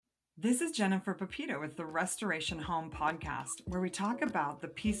This is Jennifer Pepito with the Restoration Home Podcast, where we talk about the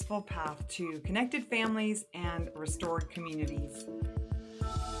peaceful path to connected families and restored communities.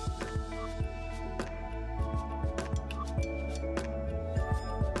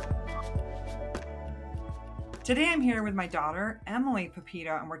 Today I'm here with my daughter, Emily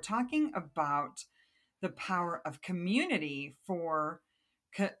Pepito, and we're talking about the power of community for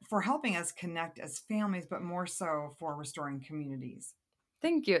helping us connect as families, but more so for restoring communities.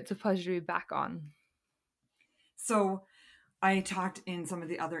 Thank you. It's a pleasure to be back on. So I talked in some of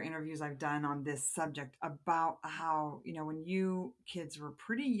the other interviews I've done on this subject about how, when you kids were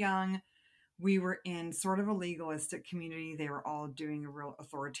pretty young, we were in sort of a legalistic community. They were all doing a real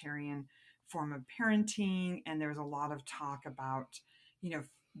authoritarian form of parenting. And there was a lot of talk about,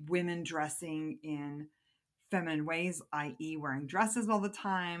 women dressing in feminine ways, i.e., wearing dresses all the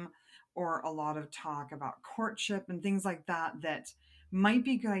time, or a lot of talk about courtship and things like that might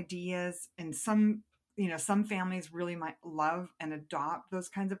be good ideas. And some families really might love and adopt those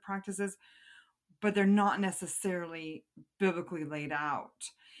kinds of practices, but they're not necessarily biblically laid out.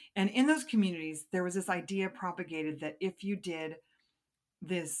 And in those communities, there was this idea propagated that if you did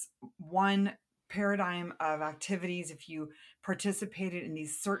this one paradigm of activities, if you participated in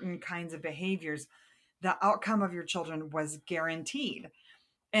these certain kinds of behaviors, the outcome of your children was guaranteed.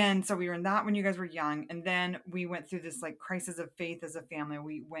 And so we were in that when you guys were young. And then we went through this like crisis of faith as a family.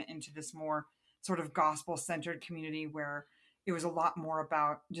 We went into this more sort of gospel-centered community where it was a lot more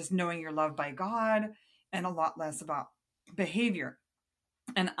about just knowing you're loved by God and a lot less about behavior.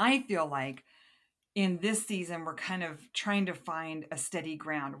 And I feel like in this season, we're kind of trying to find a steady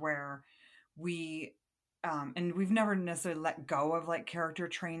ground where we, and we've never necessarily let go of like character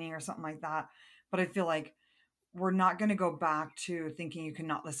training or something like that. But I feel like we're not going to go back to thinking you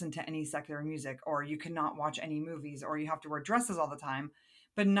cannot listen to any secular music or you cannot watch any movies or you have to wear dresses all the time.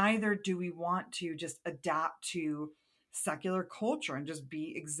 But neither do we want to just adapt to secular culture and just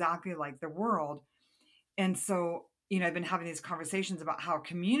be exactly like the world. And so, I've been having these conversations about how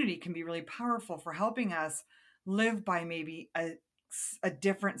community can be really powerful for helping us live by maybe a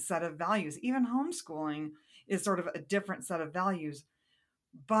different set of values. Even homeschooling is sort of a different set of values,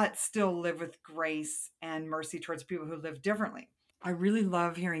 but still live with grace and mercy towards people who live differently. I really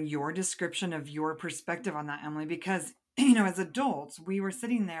love hearing your description of your perspective on that, Emily, because, as adults, we were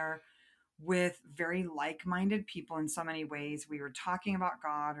sitting there with very like-minded people in so many ways. We were talking about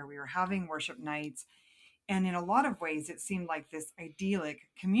God or we were having worship nights. And in a lot of ways, it seemed like this idyllic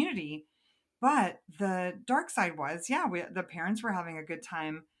community. But the dark side was, the parents were having a good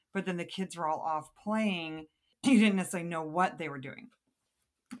time, but then the kids were all off playing. You didn't necessarily know what they were doing.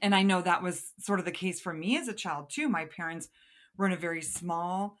 And I know that was sort of the case for me as a child too. My parents were in a very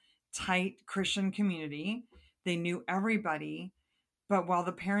small, tight Christian community. They knew everybody. But while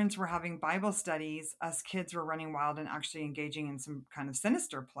the parents were having Bible studies, us kids were running wild and actually engaging in some kind of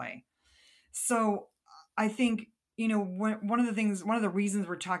sinister play. So I think, one of the reasons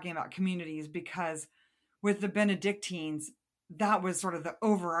we're talking about community is because with the Benedictines, that was sort of the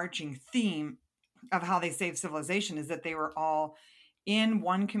overarching theme of how they saved civilization, is that they were all in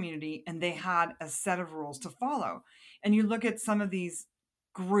one community and they had a set of rules to follow. And you look at some of these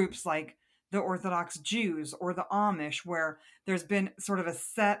groups like the Orthodox Jews or the Amish, where there's been sort of a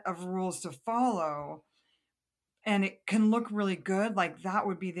set of rules to follow and it can look really good. Like that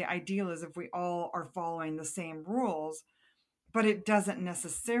would be the ideal, is if we all are following the same rules, but it doesn't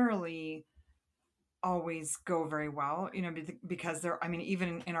necessarily always go very well, because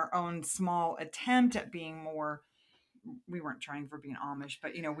even in our own small attempt at being more, we weren't trying for being Amish,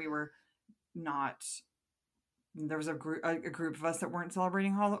 but we were not, there was a group of us that weren't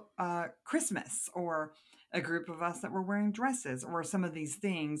celebrating Christmas, or a group of us that were wearing dresses, or some of these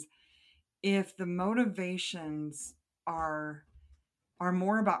things. If the motivations are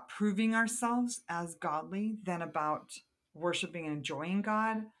more about proving ourselves as godly than about worshiping and enjoying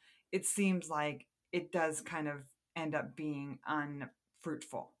God, it seems like it does kind of end up being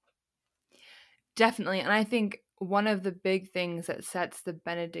unfruitful. Definitely. And I think one of the big things that sets the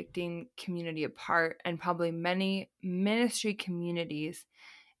Benedictine community apart, and probably many ministry communities,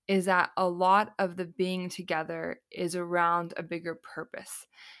 is that a lot of the being together is around a bigger purpose.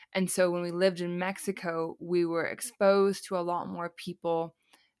 And so when we lived in Mexico, we were exposed to a lot more people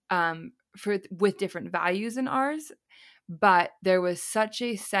with different values than ours. But there was such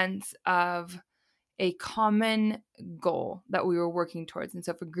a sense of a common goal that we were working towards. And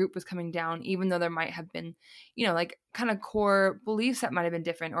so if a group was coming down, even though there might have been, like kind of core beliefs that might have been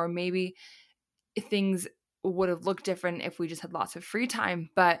different, or maybe things would have looked different if we just had lots of free time.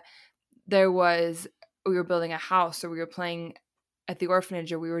 But we were building a house, or we were playing at the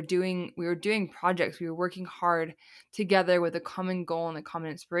orphanage, or we were doing projects, we were working hard together with a common goal and a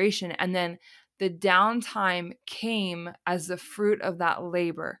common inspiration, and then the downtime came as the fruit of that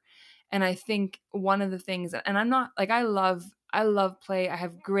labor. And I think one of the things, and I'm not like, I love play. I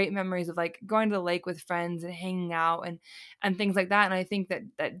have great memories of like going to the lake with friends and hanging out and things like that. And I think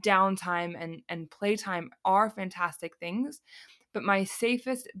that downtime and playtime are fantastic things. But my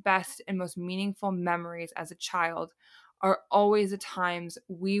safest, best, and most meaningful memories as a child are always the times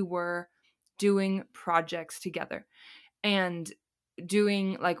we were doing projects together and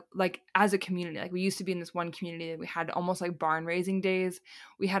doing like as a community. Like, we used to be in this one community that we had almost like barn raising days.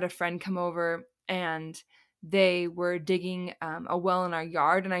 We had a friend come over and they were digging a well in our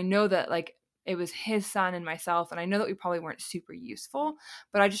yard, and I know that like it was his son and myself, and I know that we probably weren't super useful,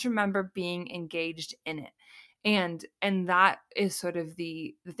 but I just remember being engaged in it. And that is sort of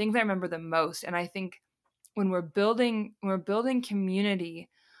the things I remember the most. And I think when we're building community,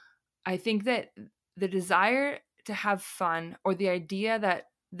 I think that the desire to have fun, or the idea that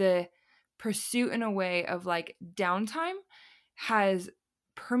the pursuit in a way of like downtime has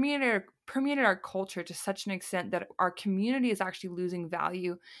permeated our culture to such an extent that our community is actually losing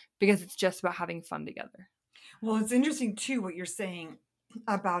value because it's just about having fun together. Well, it's interesting too what you're saying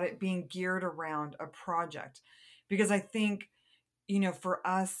about it being geared around a project, because I think, for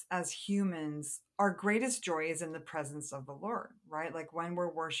us as humans, our greatest joy is in the presence of the Lord, right? Like when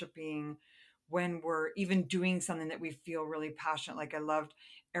we're worshiping, when we're even doing something that we feel really passionate. Like I loved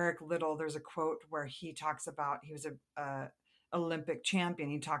Eric Little. There's a quote where he talks about, he was a Olympic champion.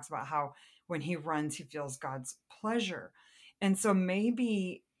 He talks about how when he runs, he feels God's pleasure. And so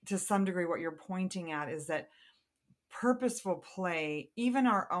maybe to some degree, what you're pointing at is that purposeful play, even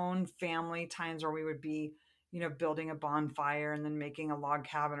our own family times where we would be, building a bonfire and then making a log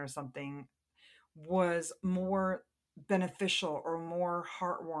cabin or something, was more beneficial or more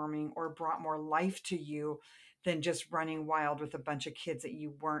heartwarming or brought more life to you than just running wild with a bunch of kids that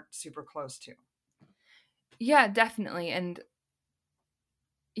you weren't super close to. Yeah, definitely. And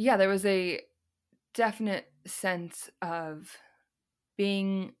yeah, there was a definite sense of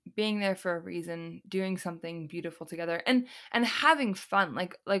being there for a reason, doing something beautiful together, and having fun.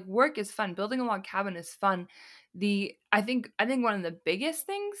 Like work is fun, building a log cabin is fun. The i think i think one of the biggest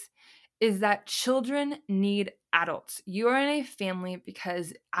things is that children need adults. You are in a family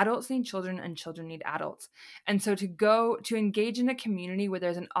because adults need children and children need adults. And so to engage in a community where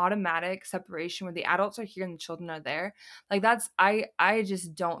there's an automatic separation, where the adults are here and the children are there, like I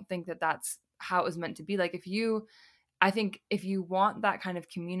just don't think that that's how it was meant to be. Like, I think if you want that kind of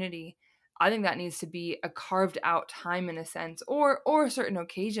community, I think that needs to be a carved out time in a sense, or certain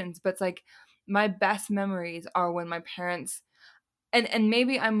occasions. But it's like, my best memories are when my parents, and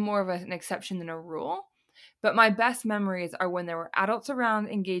maybe I'm more of an exception than a rule, but my best memories are when there were adults around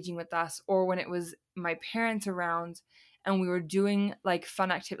engaging with us, or when it was my parents around and we were doing like fun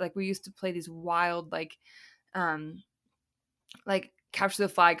activity. Like, we used to play these wild um like capture the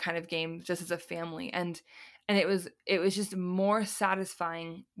flag kind of games just as a family, and it was just more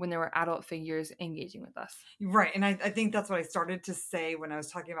satisfying when there were adult figures engaging with us. Right. And I think that's what I started to say when I was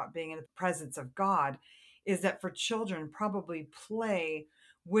talking about being in the presence of God, is that for children, probably play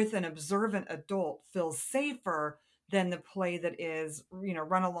with an observant adult feels safer than the play that is,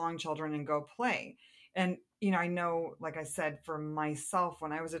 run along children and go play. And, I know, like I said, for myself,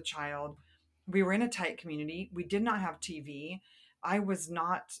 when I was a child, we were in a tight community. We did not have TV. I was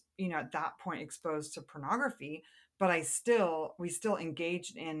not, at that point exposed to pornography, but we still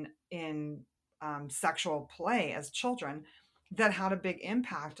engaged in sexual play as children that had a big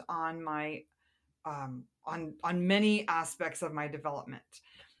impact on my on many aspects of my development.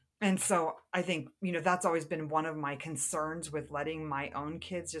 And so I think, that's always been one of my concerns with letting my own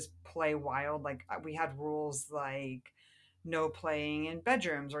kids just play wild. Like we had rules like no playing in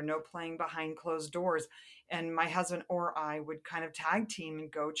bedrooms or no playing behind closed doors. And my husband or I would kind of tag team and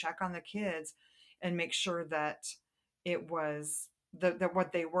go check on the kids and make sure that it was that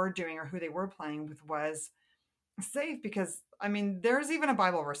what they were doing or who they were playing with was safe. Because I mean, there's even a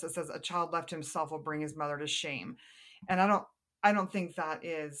Bible verse that says a child left to himself will bring his mother to shame. And I don't think that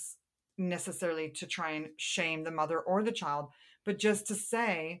is necessarily to try and shame the mother or the child, but just to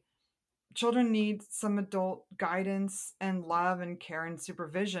say children need some adult guidance and love and care and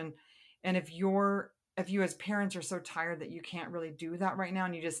supervision. And if you as parents are so tired that you can't really do that right now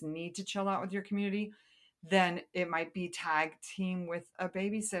and you just need to chill out with your community, then it might be tag team with a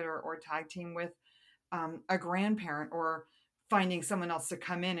babysitter or tag team with a grandparent, or finding someone else to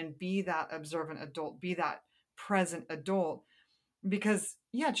come in and be that observant adult, be that present adult. because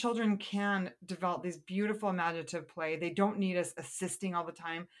yeah, children can develop these beautiful imaginative play. They don't need us assisting all the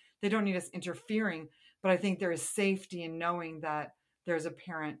time. They don't need us interfering, but I think there is safety in knowing that there's a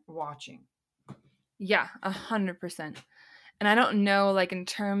parent watching. Yeah, 100%. And I don't know, like, in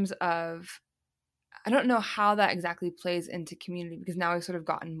terms of, I don't know how that exactly plays into community, because now we've sort of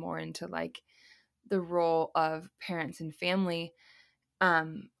gotten more into like the role of parents and family,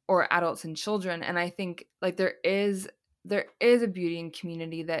 or adults and children. And I think like there is a beauty in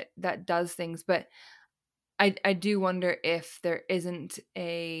community that does things, but I do wonder if there isn't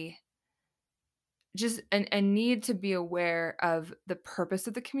a need to be aware of the purpose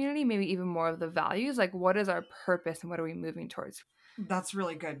of the community, maybe even more of the values. Like, what is our purpose and what are we moving towards? That's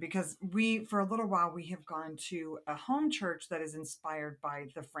really good because for a little while, we have gone to a home church that is inspired by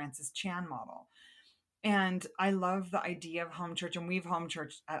the Francis Chan model. And I love the idea of home church, and we've home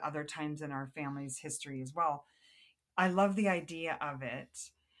churched at other times in our family's history as well. I love the idea of it,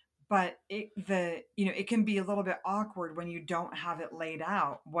 but it can be a little bit awkward when you don't have it laid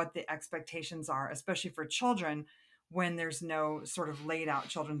out what the expectations are, especially for children when there's no sort of laid out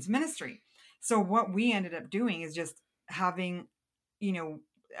children's ministry. So what we ended up doing is just having, you know,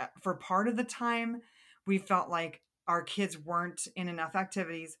 for part of the time, we felt like our kids weren't in enough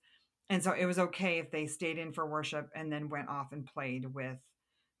activities, and so it was okay if they stayed in for worship and then went off and played with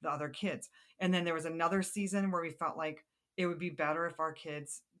the other kids. And then there was another season where we felt like it would be better if our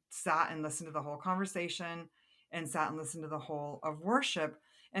kids sat and listened to the whole conversation and sat and listened to the whole of worship.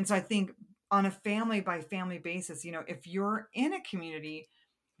 And so I think on a family by family basis, if you're in a community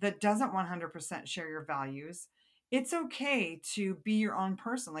that doesn't 100% share your values, it's okay to be your own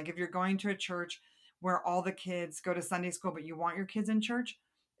person. Like if you're going to a church where all the kids go to Sunday school, but you want your kids in church,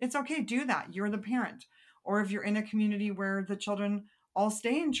 it's okay. Do that. You're the parent. Or if you're in a community where the children all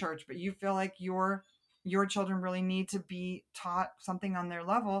stay in church, but you feel like your children really need to be taught something on their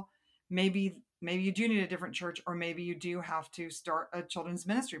level, maybe you do need a different church, or maybe you do have to start a children's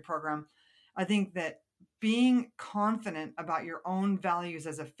ministry program. I think that being confident about your own values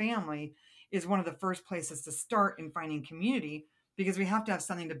as a family is one of the first places to start in finding community, because we have to have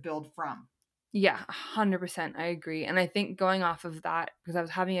something to build from. Yeah, 100%. I agree. And I think going off of that, because I was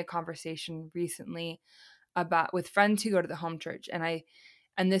having a conversation recently about with friends who go to the home church,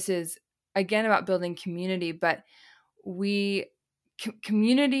 and this is again about building community, but we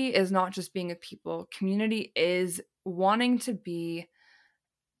community is not just being with people. Community is wanting to be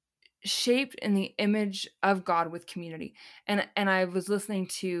shaped in the image of God with community. And I was listening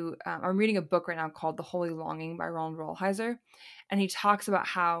to I'm reading a book right now called The Holy Longing by Ronald Rolheiser, and he talks about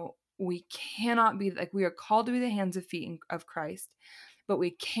how we cannot be like, we are called to be the hands and feet of Christ, but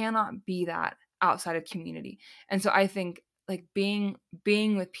we cannot be that outside of community. And so I think like being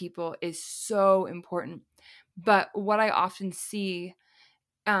with people is so important. But what I often see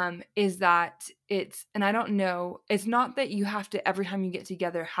is that and I don't know, it's not that you have to every time you get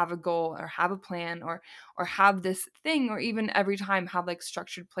together have a goal or have a plan or have this thing, or even every time have like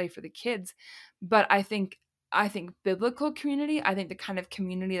structured play for the kids. But I think biblical community, I think the kind of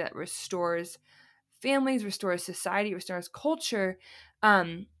community that restores families, restores society, restores culture,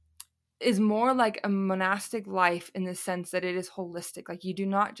 um, is more like a monastic life, in the sense that it is holistic. Like, you do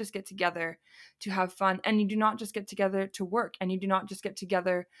not just get together to have fun, and you do not just get together to work, and you do not just get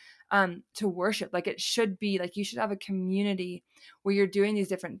together to worship. Like, it should be like you should have a community where you're doing these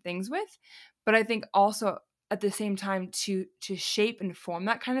different things with. But I think also at the same time, to shape and form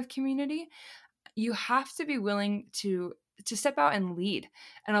that kind of community, you have to be willing to step out and lead.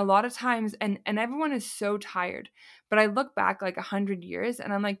 And a lot of times, and everyone is so tired, but I look back like 100 years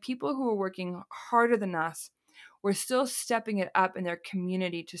and I'm like, people who are working harder than us were still stepping it up in their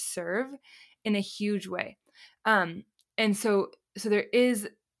community to serve in a huge way. And so there is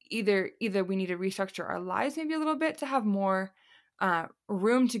either we need to restructure our lives maybe a little bit to have more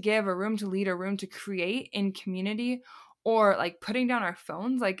room to give, or room to lead, or room to create in community, or like putting down our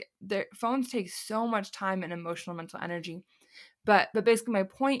phones. Like, their phones take so much time and emotional mental energy. But basically my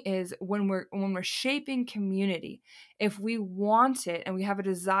point is, when we're shaping community, if we want it and we have a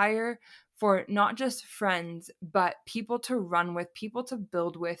desire for not just friends but people to run with, people to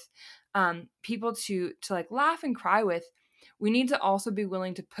build with, people to like laugh and cry with, we need to also be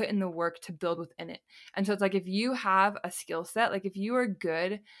willing to put in the work to build within it. And so it's like, if you have a skill set, like if you are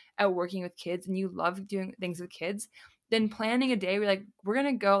good at working with kids and you love doing things with kids, then planning a day where like, we're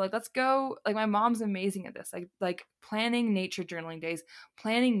gonna go, like, let's go, like, my mom's amazing at this, like planning nature journaling days,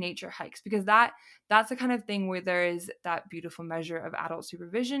 planning nature hikes, because that's the kind of thing where there is that beautiful measure of adult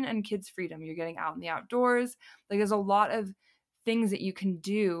supervision and kids freedom. You're getting out in the outdoors. Like, there's a lot of things that you can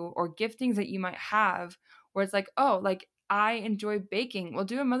do, or giftings that you might have, where it's like, oh, like, I enjoy baking. Well,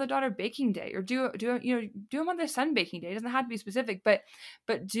 do a mother-daughter baking day, or do a mother-son baking day. It doesn't have to be specific, but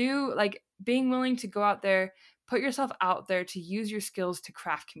do, like, being willing to go out there, put yourself out there to use your skills to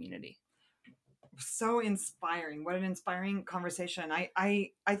craft community. So inspiring. What an inspiring conversation. I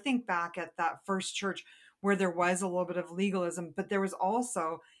think back at that first church where there was a little bit of legalism, but there was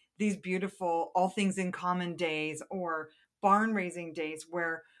also these beautiful all things in common days or barn raising days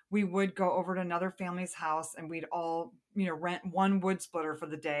where we would go over to another family's house and we'd all, rent one wood splitter for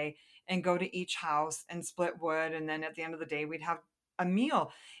the day and go to each house and split wood. And then at the end of the day, we'd have a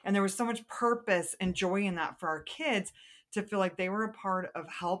meal. And there was so much purpose and joy in that for our kids to feel like they were a part of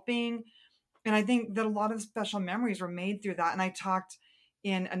helping. And I think that a lot of special memories were made through that. And I talked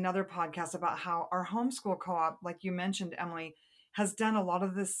in another podcast about how our homeschool co-op, like you mentioned, Emily, has done a lot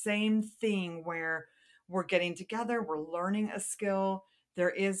of the same thing where we're getting together, we're learning a skill. There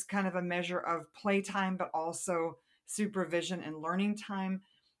is kind of a measure of playtime, but also supervision and learning time.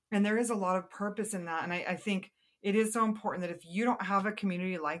 And there is a lot of purpose in that. And I think it is so important that if you don't have a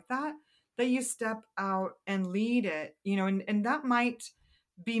community like that, that you step out and lead it, and that might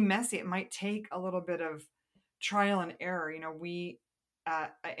be messy. It might take a little bit of trial and error. We,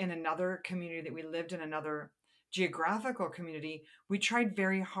 in another community that we lived in, another geographical community, we tried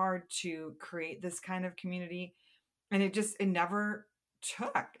very hard to create this kind of community, and it never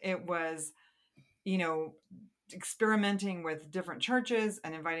took. It was, experimenting with different churches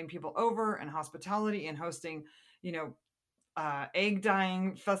and inviting people over and hospitality and hosting, egg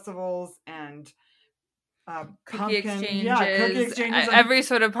dyeing festivals and cookie exchanges. Every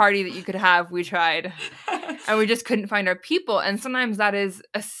sort of party that you could have, we tried. And we just couldn't find our people. And sometimes that is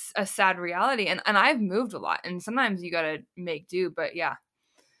a sad reality. And I've moved a lot. And sometimes you got to make do. But yeah,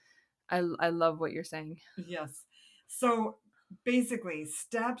 I love what you're saying. Yes. So basically,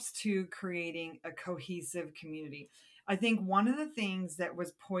 steps to creating a cohesive community. I think one of the things that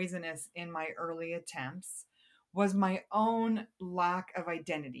was poisonous in my early attempts was my own lack of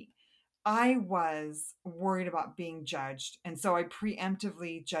identity. I was worried about being judged. And so I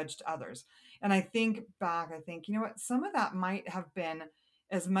preemptively judged others. And I think back, you know what? Some of that might have been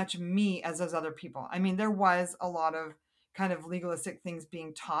as much me as those other people. I mean, there was a lot of kind of legalistic things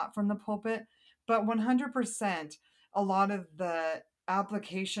being taught from the pulpit, but 100%, a lot of the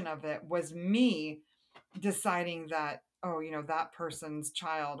application of it was me deciding that, oh, that person's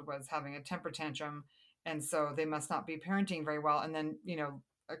child was having a temper tantrum. And so they must not be parenting very well. And then,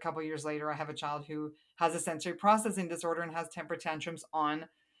 a couple years later, I have a child who has a sensory processing disorder and has temper tantrums on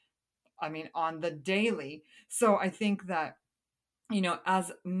the daily. So I think that,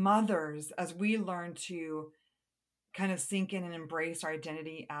 as mothers, as we learn to kind of sink in and embrace our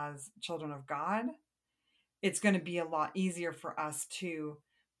identity as children of God, it's going to be a lot easier for us to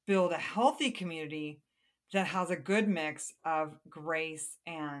build a healthy community that has a good mix of grace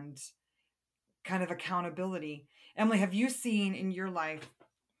and kind of accountability. Emily, have you seen in your life,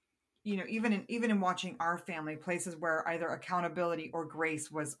 even in watching our family, places where either accountability or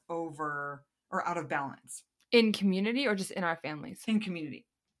grace was over or out of balance? In community or just in our families? In community,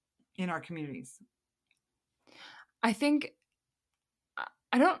 in our communities. I think,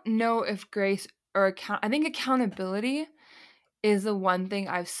 I don't know if grace or I think accountability is the one thing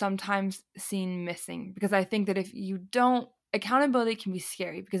I've sometimes seen missing, because I think that if you don't, accountability can be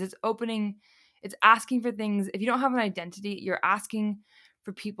scary because it's asking for things. If you don't have an identity, you're asking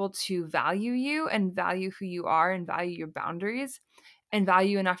for people to value you and value who you are and value your boundaries and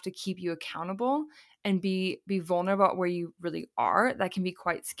value enough to keep you accountable and be vulnerable about where you really are. That can be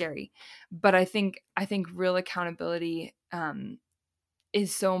quite scary. But I think real accountability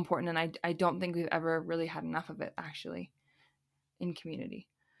is so important, and I don't think we've ever really had enough of it, actually, in community.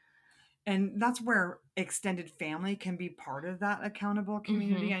 And that's where extended family can be part of that accountable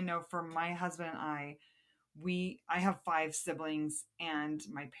community. Mm-hmm. I know for my husband and I have 5 siblings and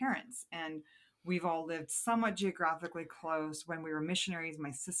my parents, and we've all lived somewhat geographically close. When we were missionaries,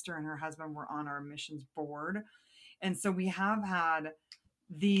 my sister and her husband were on our missions board. And so we have had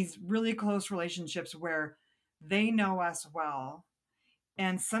these really close relationships where they know us well.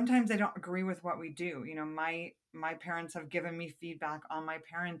 And sometimes they don't agree with what we do. My parents have given me feedback on my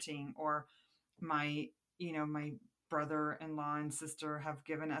parenting, or my brother-in-law and sister have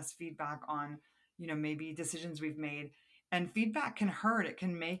given us feedback on, maybe decisions we've made. And feedback can hurt. It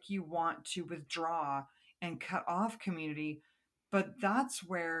can make you want to withdraw and cut off community. But that's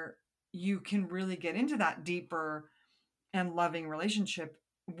where you can really get into that deeper and loving relationship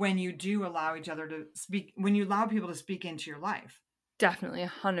when you do allow each other to speak, when you allow people to speak into your life. Definitely,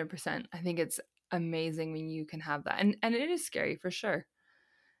 100%. I think it's amazing when you can have that. And it is scary for sure.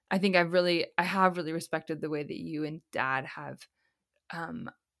 I think I have really respected the way that you and Dad have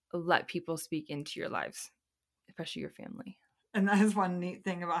let people speak into your lives, especially your family. And that is one neat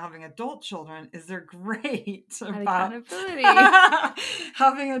thing about having adult children is they're great At about accountability.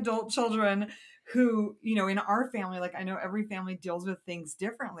 having adult children who, you know, in our family, like I know every family deals with things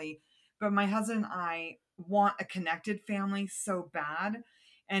differently, but my husband and I want a connected family so bad.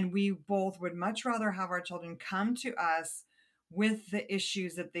 And we both would much rather have our children come to us with the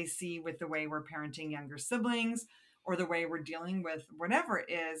issues that they see with the way we're parenting younger siblings or the way we're dealing with whatever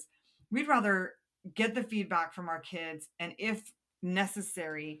it is. We'd rather get the feedback from our kids and, if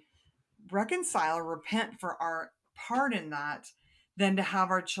necessary, reconcile or repent for our part in that than to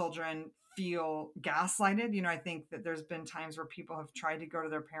have our children feel gaslighted. You know, I think that there's been times where people have tried to go to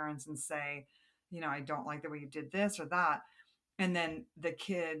their parents and say, you know, I don't like the way you did this or that. And then the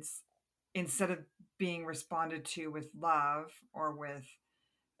kids, instead of being responded to with love or with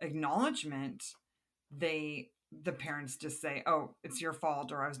acknowledgement, the parents just say, oh, it's your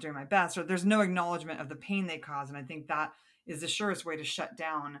fault, or I was doing my best, or there's no acknowledgement of the pain they cause. And I think that is the surest way to shut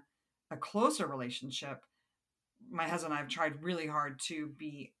down a closer relationship. My husband and I have tried really hard to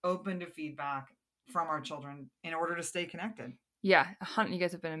be open to feedback from our children in order to stay connected. Yeah, you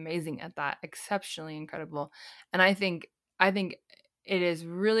guys have been amazing at that, exceptionally incredible. And I think it is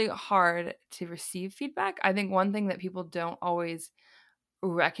really hard to receive feedback. I think one thing that people don't always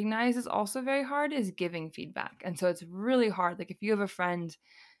recognize is also very hard is giving feedback. And so it's really hard. Like if you have a friend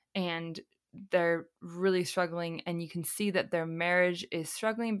and they're really struggling and you can see that their marriage is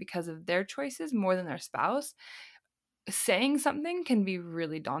struggling because of their choices more than their spouse, saying something can be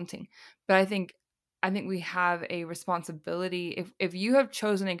really daunting. But I think we have a responsibility. If you have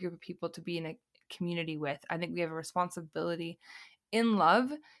chosen a group of people to be in a community with, I think we have a responsibility in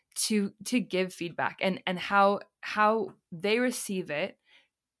love to give feedback, and how they receive it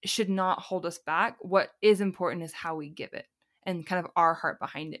should not hold us back. What is important is how we give it and kind of our heart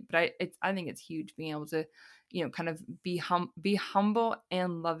behind it. But I think it's huge being able to, you know, kind of be humble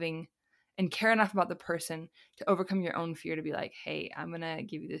and loving and care enough about the person to overcome your own fear to be like, hey, I'm going to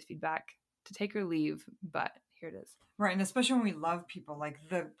give you this feedback to take or leave, but here it is. Right. And especially when we love people, like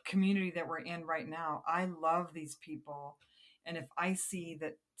the community that we're in right now, I love these people. And if I see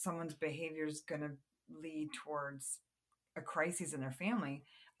that someone's behavior is going to lead towards a crisis in their family,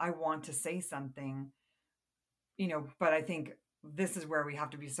 I want to say something, you know, but I think this is where we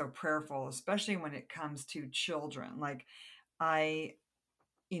have to be so prayerful, especially when it comes to children. Like I,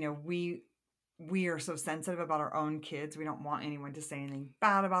 you know, we are so sensitive about our own kids. We don't want anyone to say anything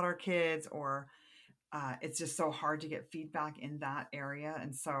bad about our kids, or it's just so hard to get feedback in that area.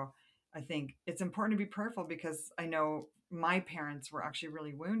 And so I think it's important to be prayerful, because I know my parents were actually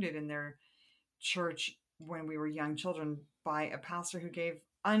really wounded in their church when we were young children by a pastor who gave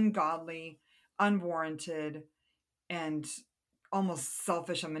ungodly, unwarranted, and almost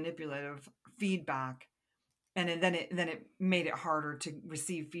selfish and manipulative feedback. And then it made it harder to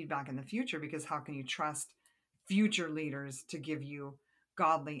receive feedback in the future, because how can you trust future leaders to give you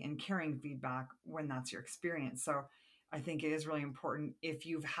godly and caring feedback when that's your experience? So I think it is really important, if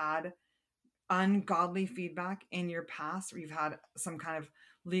you've had ungodly feedback in your past, or you've had some kind of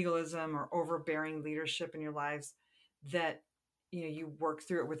legalism or overbearing leadership in your lives, that you know, you work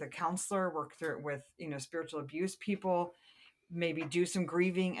through it with a counselor, work through it with, you know, spiritual abuse people, maybe do some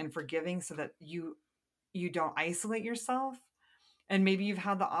grieving and forgiving so that you don't isolate yourself. And maybe you've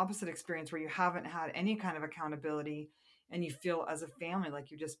had the opposite experience where you haven't had any kind of accountability, and you feel as a family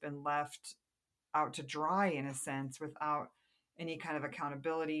like you've just been left out to dry in a sense, without any kind of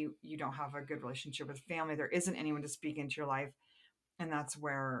accountability. You don't have a good relationship with family. There isn't anyone to speak into your life. And that's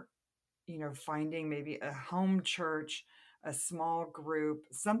where, you know, finding maybe a home church, a small group,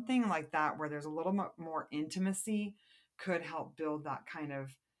 something like that, where there's a little more intimacy, could help build that kind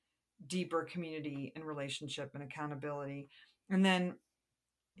of deeper community and relationship and accountability. And then,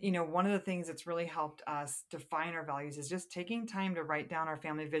 you know, one of the things that's really helped us define our values is just taking time to write down our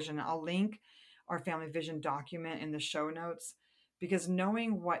family vision. I'll link our family vision document in the show notes, because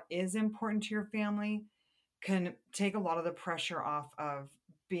knowing what is important to your family can take a lot of the pressure off of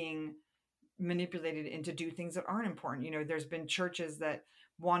being manipulated into do things that aren't important. You know, there's been churches that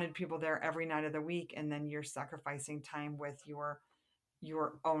wanted people there every night of the week, and then you're sacrificing time with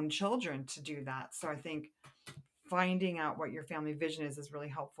your own children to do that. So I think finding out what your family vision is really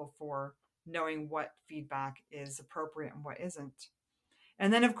helpful for knowing what feedback is appropriate and what isn't.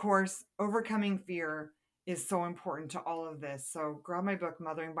 And then, of course, overcoming fear is so important to all of this. So grab my book,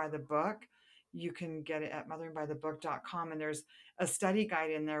 Mothering by the Book. You can get it at motheringbythebook.com. And there's a study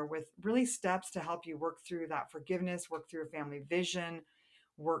guide in there with really steps to help you work through that forgiveness, work through a family vision,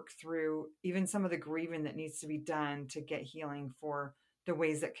 work through even some of the grieving that needs to be done to get healing for the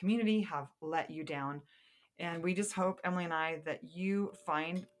ways that community have let you down. And we just hope, Emily and I, that you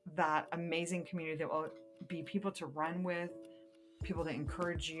find that amazing community that will be people to run with, people to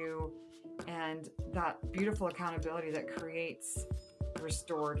encourage you, and that beautiful accountability that creates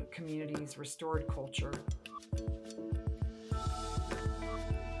restored communities, restored culture.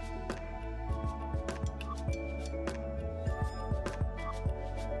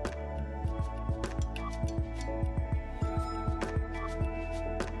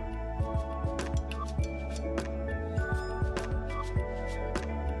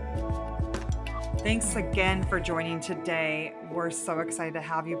 Thanks again for joining today. We're so excited to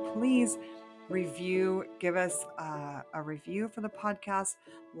have you. Please give us a review for the podcast,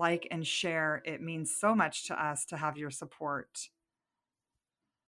 like and share. It means so much to us to have your support.